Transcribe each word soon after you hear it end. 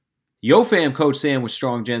Yo fam, Coach Sam with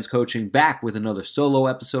Strong Gens Coaching back with another solo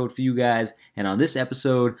episode for you guys. And on this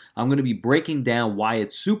episode, I'm going to be breaking down why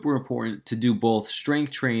it's super important to do both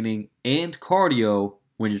strength training and cardio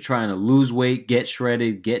when you're trying to lose weight, get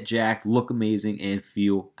shredded, get jacked, look amazing, and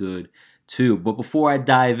feel good too. But before I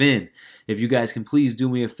dive in, if you guys can please do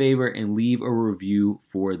me a favor and leave a review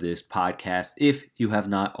for this podcast if you have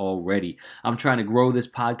not already. I'm trying to grow this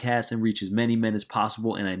podcast and reach as many men as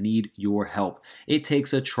possible, and I need your help. It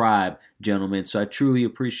takes a tribe, gentlemen, so I truly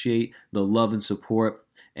appreciate the love and support.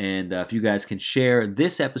 And if you guys can share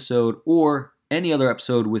this episode or any other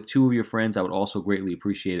episode with two of your friends, I would also greatly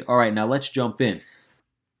appreciate it. All right, now let's jump in.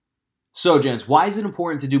 So, gents, why is it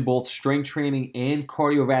important to do both strength training and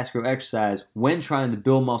cardiovascular exercise when trying to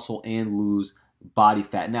build muscle and lose body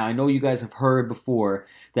fat? Now, I know you guys have heard before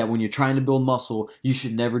that when you're trying to build muscle, you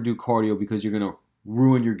should never do cardio because you're going to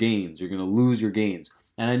ruin your gains. You're going to lose your gains.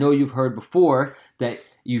 And I know you've heard before that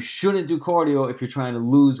you shouldn't do cardio if you're trying to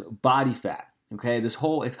lose body fat. Okay, it's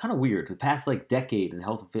kind of weird. The past decade in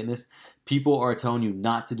health and fitness, people are telling you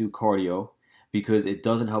not to do cardio because it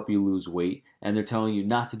doesn't help you lose weight, and they're telling you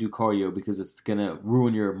not to do cardio because it's going to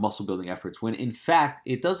ruin your muscle building efforts, when in fact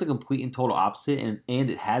it does the complete and total opposite, and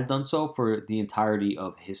it has done so for the entirety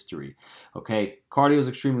of history. Okay, cardio is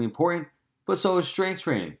extremely important, but so is strength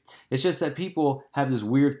training. It's just that people have this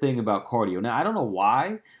weird thing about cardio. Now, I don't know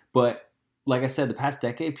why, but like I said, the past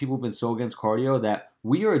decade, people have been so against cardio that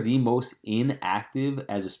we are the most inactive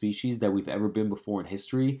as a species that we've ever been before in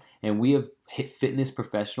history. And we have hit fitness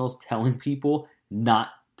professionals telling people not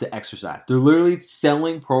to exercise. They're literally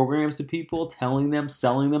selling programs to people, selling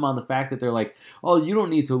them on the fact that they're like, oh, you don't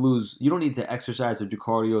need to exercise or do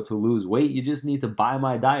cardio to lose weight. You just need to buy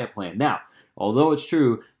my diet plan. Now, although it's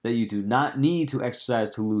true that you do not need to exercise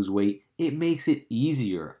to lose weight, it makes it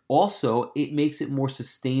easier. Also, it makes it more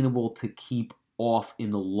sustainable to keep off in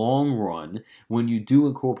the long run when you do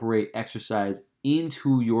incorporate exercise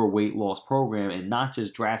into your weight loss program and not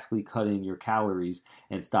just drastically cutting your calories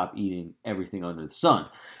and stop eating everything under the sun.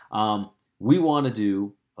 We want to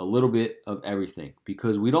do a little bit of everything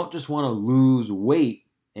because we don't just want to lose weight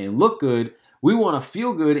and look good. We want to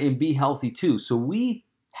feel good and be healthy too. So we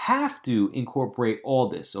have to incorporate all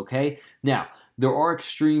this, okay? Now, there are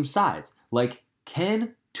extreme sides. Like,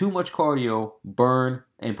 can too much cardio burn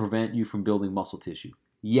and prevent you from building muscle tissue?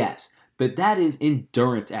 Yes, but that is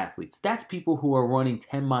endurance athletes. That's people who are running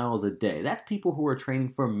 10 miles a day. That's people who are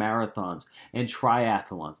training for marathons and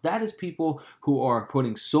triathlons. That is people who are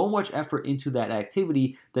putting so much effort into that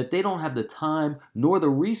activity that they don't have the time nor the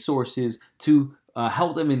resources to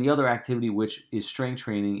help them in the other activity, which is strength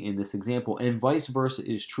training in this example, and vice versa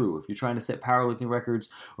is true. If you're trying to set powerlifting records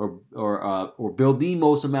or build the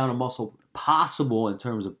most amount of muscle possible in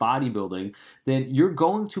terms of bodybuilding, then you're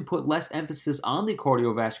going to put less emphasis on the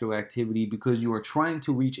cardiovascular activity because you are trying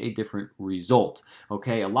to reach a different result.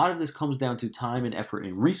 Okay, a lot of this comes down to time and effort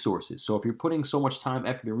and resources. So if you're putting so much time,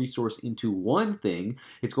 effort, and resource into one thing,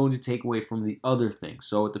 it's going to take away from the other thing.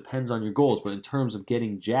 So it depends on your goals. But in terms of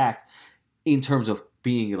getting jacked, in terms of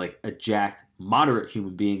being like a jacked, moderate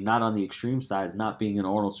human being, not on the extreme sides, not being an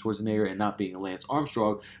Arnold Schwarzenegger and not being a Lance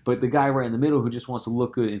Armstrong, but the guy right in the middle who just wants to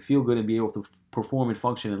look good and feel good and be able to perform and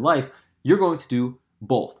function in life, you're going to do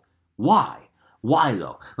both. Why? Why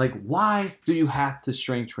though? Like, why do you have to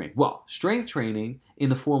strength train? Well, strength training in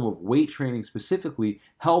the form of weight training specifically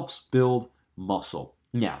helps build muscle.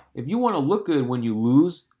 Now, if you want to look good when you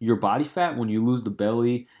lose your body fat, when you lose the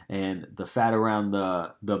belly and the fat around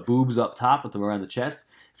the boobs up top, around the chest,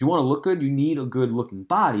 if you want to look good, you need a good looking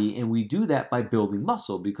body, and we do that by building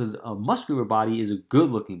muscle because a muscular body is a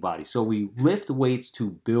good looking body. So we lift weights to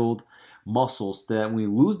build muscles so that when we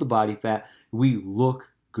lose the body fat, we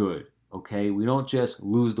look good, okay? We don't just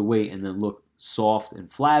lose the weight and then look soft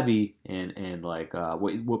and flabby and like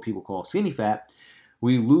what people call skinny fat.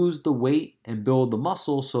 We lose the weight and build the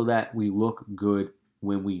muscle so that we look good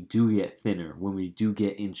when we do get thinner, when we do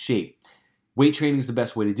get in shape. Weight training is the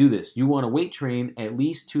best way to do this. You want to weight train at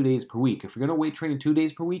least 2 days per week. If you're going to weight train 2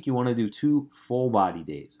 days per week, you want to do 2 full body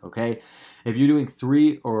days, okay? If you're doing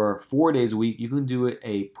 3 or 4 days a week, you can do it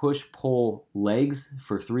a push-pull legs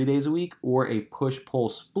for 3 days a week or a push-pull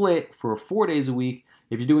split for 4 days a week.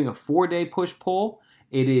 If you're doing a 4-day push-pull,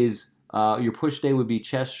 it is your push day would be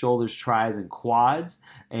chest, shoulders, tris, and quads.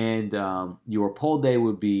 And your pull day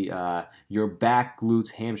would be your back,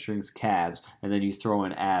 glutes, hamstrings, calves. And then you throw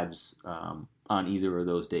in abs on either of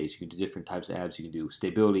those days. You can do different types of abs. You can do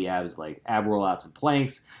stability abs like ab rollouts and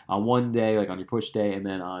planks on one day, like on your push day. And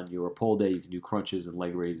then on your pull day, you can do crunches and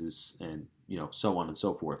leg raises and so on and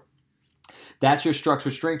so forth. That's your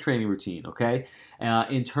structured strength training routine, okay?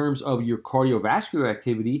 In terms of your cardiovascular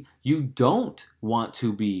activity, you don't want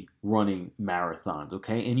to be running marathons,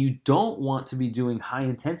 okay? And you don't want to be doing high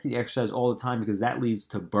intensity exercise all the time because that leads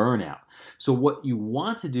to burnout. So what you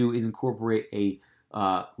want to do is incorporate a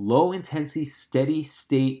low intensity, steady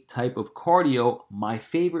state type of cardio, my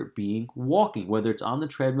favorite being walking, whether it's on the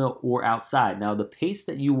treadmill or outside. Now, the pace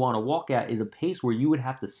that you want to walk at is a pace where you would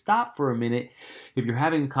have to stop for a minute if you're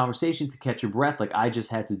having a conversation to catch your breath, like I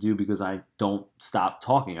just had to do because I don't stop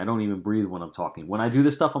talking. I don't even breathe when I'm talking. When I do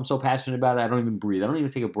this stuff, I'm so passionate about it, I don't even breathe. I don't even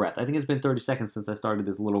take a breath. I think it's been 30 seconds since I started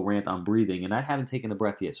this little rant on breathing, and I haven't taken a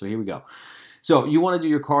breath yet, so here we go. So you want to do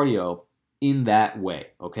your cardio in that way,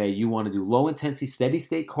 okay? You want to do low intensity, steady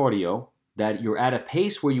state cardio that you're at a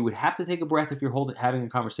pace where you would have to take a breath if you're having a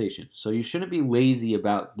conversation. So you shouldn't be lazy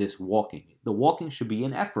about this walking. The walking should be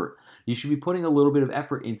an effort. You should be putting a little bit of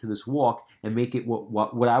effort into this walk and make it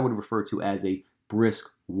what I would refer to as a brisk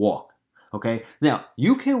walk, okay? Now,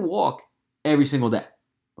 you can walk every single day,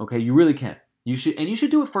 okay? You really can. You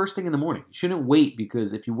should do it first thing in the morning. You shouldn't wait,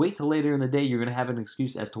 because if you wait till later in the day, you're going to have an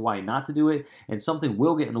excuse as to why not to do it, and something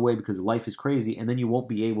will get in the way because life is crazy, and then you won't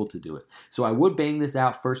be able to do it. So I would bang this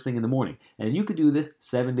out first thing in the morning, and you could do this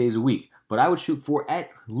 7 days a week, but I would shoot for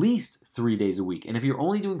at least 3 days a week. And if you're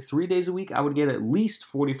only doing 3 days a week, I would get at least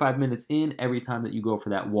 45 minutes in every time that you go for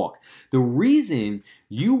that walk. The reason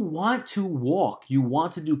you want to walk, you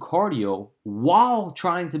want to do cardio while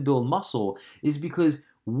trying to build muscle is because,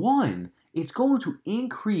 one, it's going to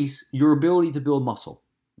increase your ability to build muscle,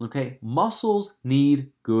 okay? Muscles need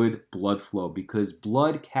good blood flow because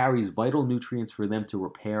blood carries vital nutrients for them to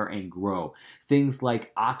repair and grow. Things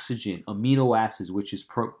like oxygen, amino acids, which is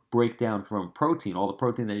breakdown from protein, all the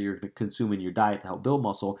protein that you're going to consume in your diet to help build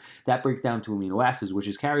muscle, that breaks down to amino acids, which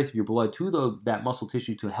is carries through your blood to that muscle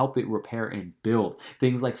tissue to help it repair and build.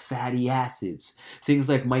 Things like fatty acids, things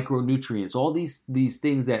like micronutrients, all these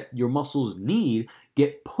things that your muscles need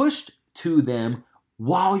get pushed to them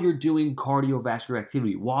while you're doing cardiovascular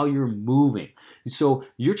activity, while you're moving. So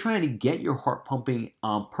you're trying to get your heart pumping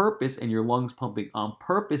on purpose and your lungs pumping on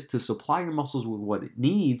purpose to supply your muscles with what it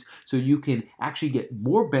needs so you can actually get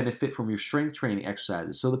more benefit from your strength training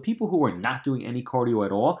exercises. So the people who are not doing any cardio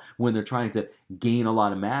at all when they're trying to gain a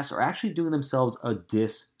lot of mass are actually doing themselves a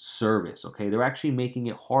disservice, okay? They're actually making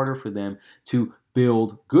it harder for them to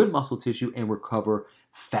build good muscle tissue and recover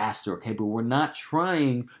faster, okay? But we're not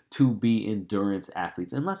trying to be endurance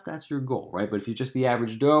athletes unless that's your goal, right? But if you're just the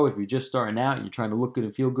average Joe, if you're just starting out and you're trying to look good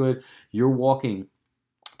and feel good, your walking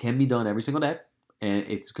can be done every single day, and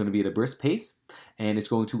it's going to be at a brisk pace, and it's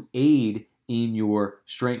going to aid in your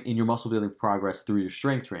strength, in your muscle building progress through your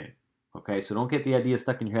strength training. Okay, so don't get the idea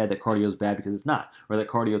stuck in your head that cardio is bad, because it's not, or that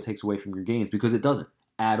cardio takes away from your gains, because it doesn't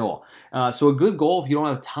at all. So a good goal, if you don't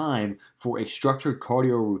have time for a structured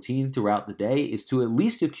cardio routine throughout the day, is to at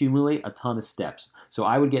least accumulate a ton of steps. So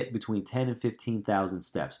I would get between 10 and 15,000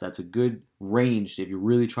 steps. That's a good range if you're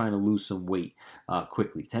really trying to lose some weight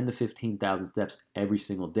quickly. 10 to 15,000 steps every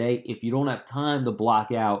single day. If you don't have time to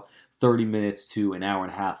block out 30 minutes to an hour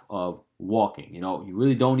and a half of walking. You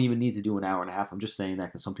really don't even need to do an hour and a half. I'm just saying that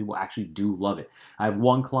because some people actually do love it. I have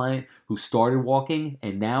one client who started walking,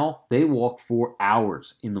 and now they walk for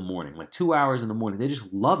hours in the morning, like 2 hours in the morning. They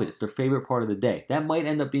just love it. It's their favorite part of the day. That might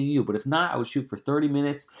end up being you, but if not, I would shoot for 30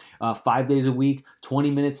 minutes, 5 days a week, 20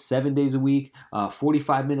 minutes, 7 days a week,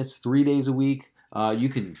 45 minutes, 3 days a week. You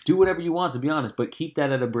can do whatever you want, to be honest, but keep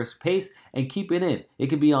that at a brisk pace and keep it in. It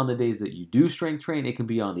can be on the days that you do strength train. It can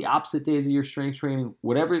be on the opposite days of your strength training.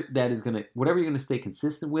 Whatever you're gonna stay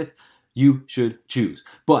consistent with, you should choose.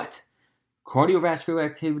 But cardiovascular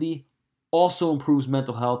activity also improves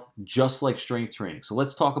mental health, just like strength training. So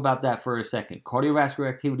let's talk about that for a second. Cardiovascular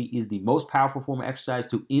activity is the most powerful form of exercise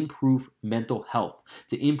to improve mental health,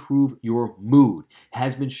 to improve your mood. It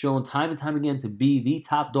has been shown time and time again to be the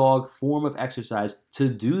top dog form of exercise to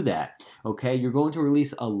do that. Okay, you're going to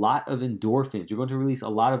release a lot of endorphins. You're going to release a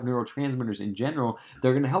lot of neurotransmitters in general.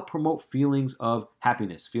 They're going to help promote feelings of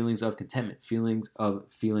happiness, feelings of contentment, feelings of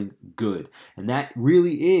feeling good. And that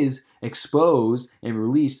really is exposed and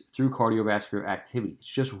released through cardiovascular activity. It's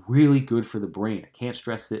just really good for the brain. I can't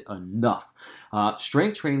stress it enough.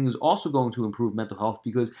 Strength training is also going to improve mental health,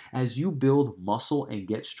 because as you build muscle and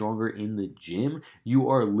get stronger in the gym, you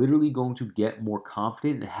are literally going to get more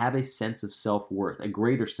confident and have a sense of self-worth, a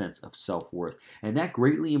greater sense of self-worth. And that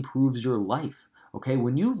greatly improves your life. Okay,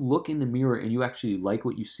 when you look in the mirror and you actually like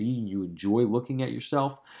what you see and you enjoy looking at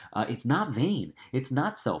yourself, it's not vain. It's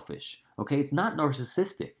not selfish. Okay, it's not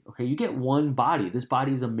narcissistic. Okay, you get one body. This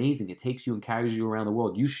body is amazing. It takes you and carries you around the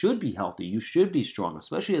world. You should be healthy. You should be strong,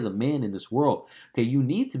 especially as a man in this world. Okay, you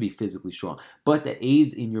need to be physically strong, but that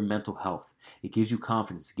aids in your mental health. It gives you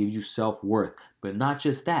confidence. It gives you self-worth. But not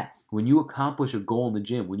just that. When you accomplish a goal in the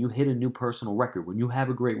gym, when you hit a new personal record, when you have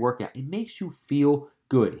a great workout, it makes you feel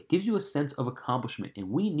good. It gives you a sense of accomplishment,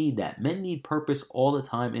 and we need that. Men need purpose all the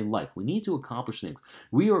time in life. We need to accomplish things.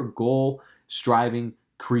 We are goal-striving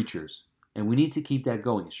creatures, and we need to keep that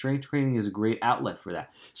going. Strength training is a great outlet for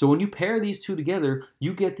that. So when you pair these two together,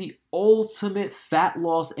 you get the ultimate fat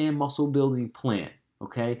loss and muscle building plan.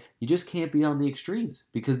 Okay, you just can't be on the extremes,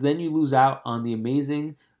 because then you lose out on the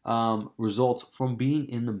amazing results from being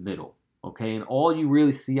in the middle. Okay, and all you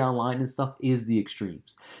really see online and stuff is the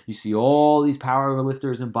extremes. You see all these power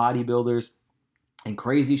lifters and bodybuilders and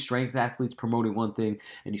crazy strength athletes promoting one thing,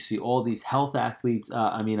 and you see all these health athletes,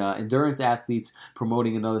 endurance athletes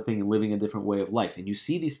promoting another thing and living a different way of life. And you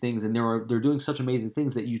see these things, and they're doing such amazing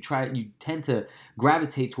things that you tend to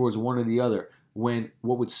gravitate towards one or the other, when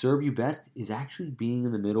what would serve you best is actually being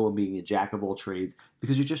in the middle and being a jack of all trades,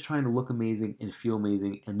 because you're just trying to look amazing and feel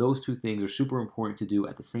amazing. And those two things are super important to do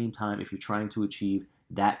at the same time if you're trying to achieve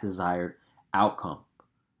that desired outcome.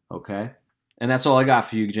 Okay? And that's all I got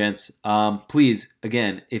for you, gents. Please,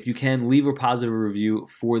 again, if you can, leave a positive review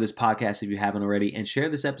for this podcast if you haven't already, and share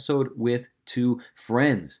this episode with 2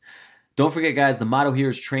 friends. Don't forget, guys, the motto here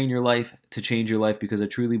is train your life to change your life, because I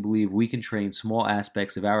truly believe we can train small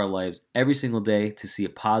aspects of our lives every single day to see a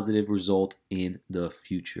positive result in the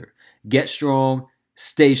future. Get strong,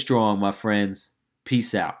 stay strong, my friends.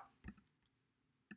 Peace out.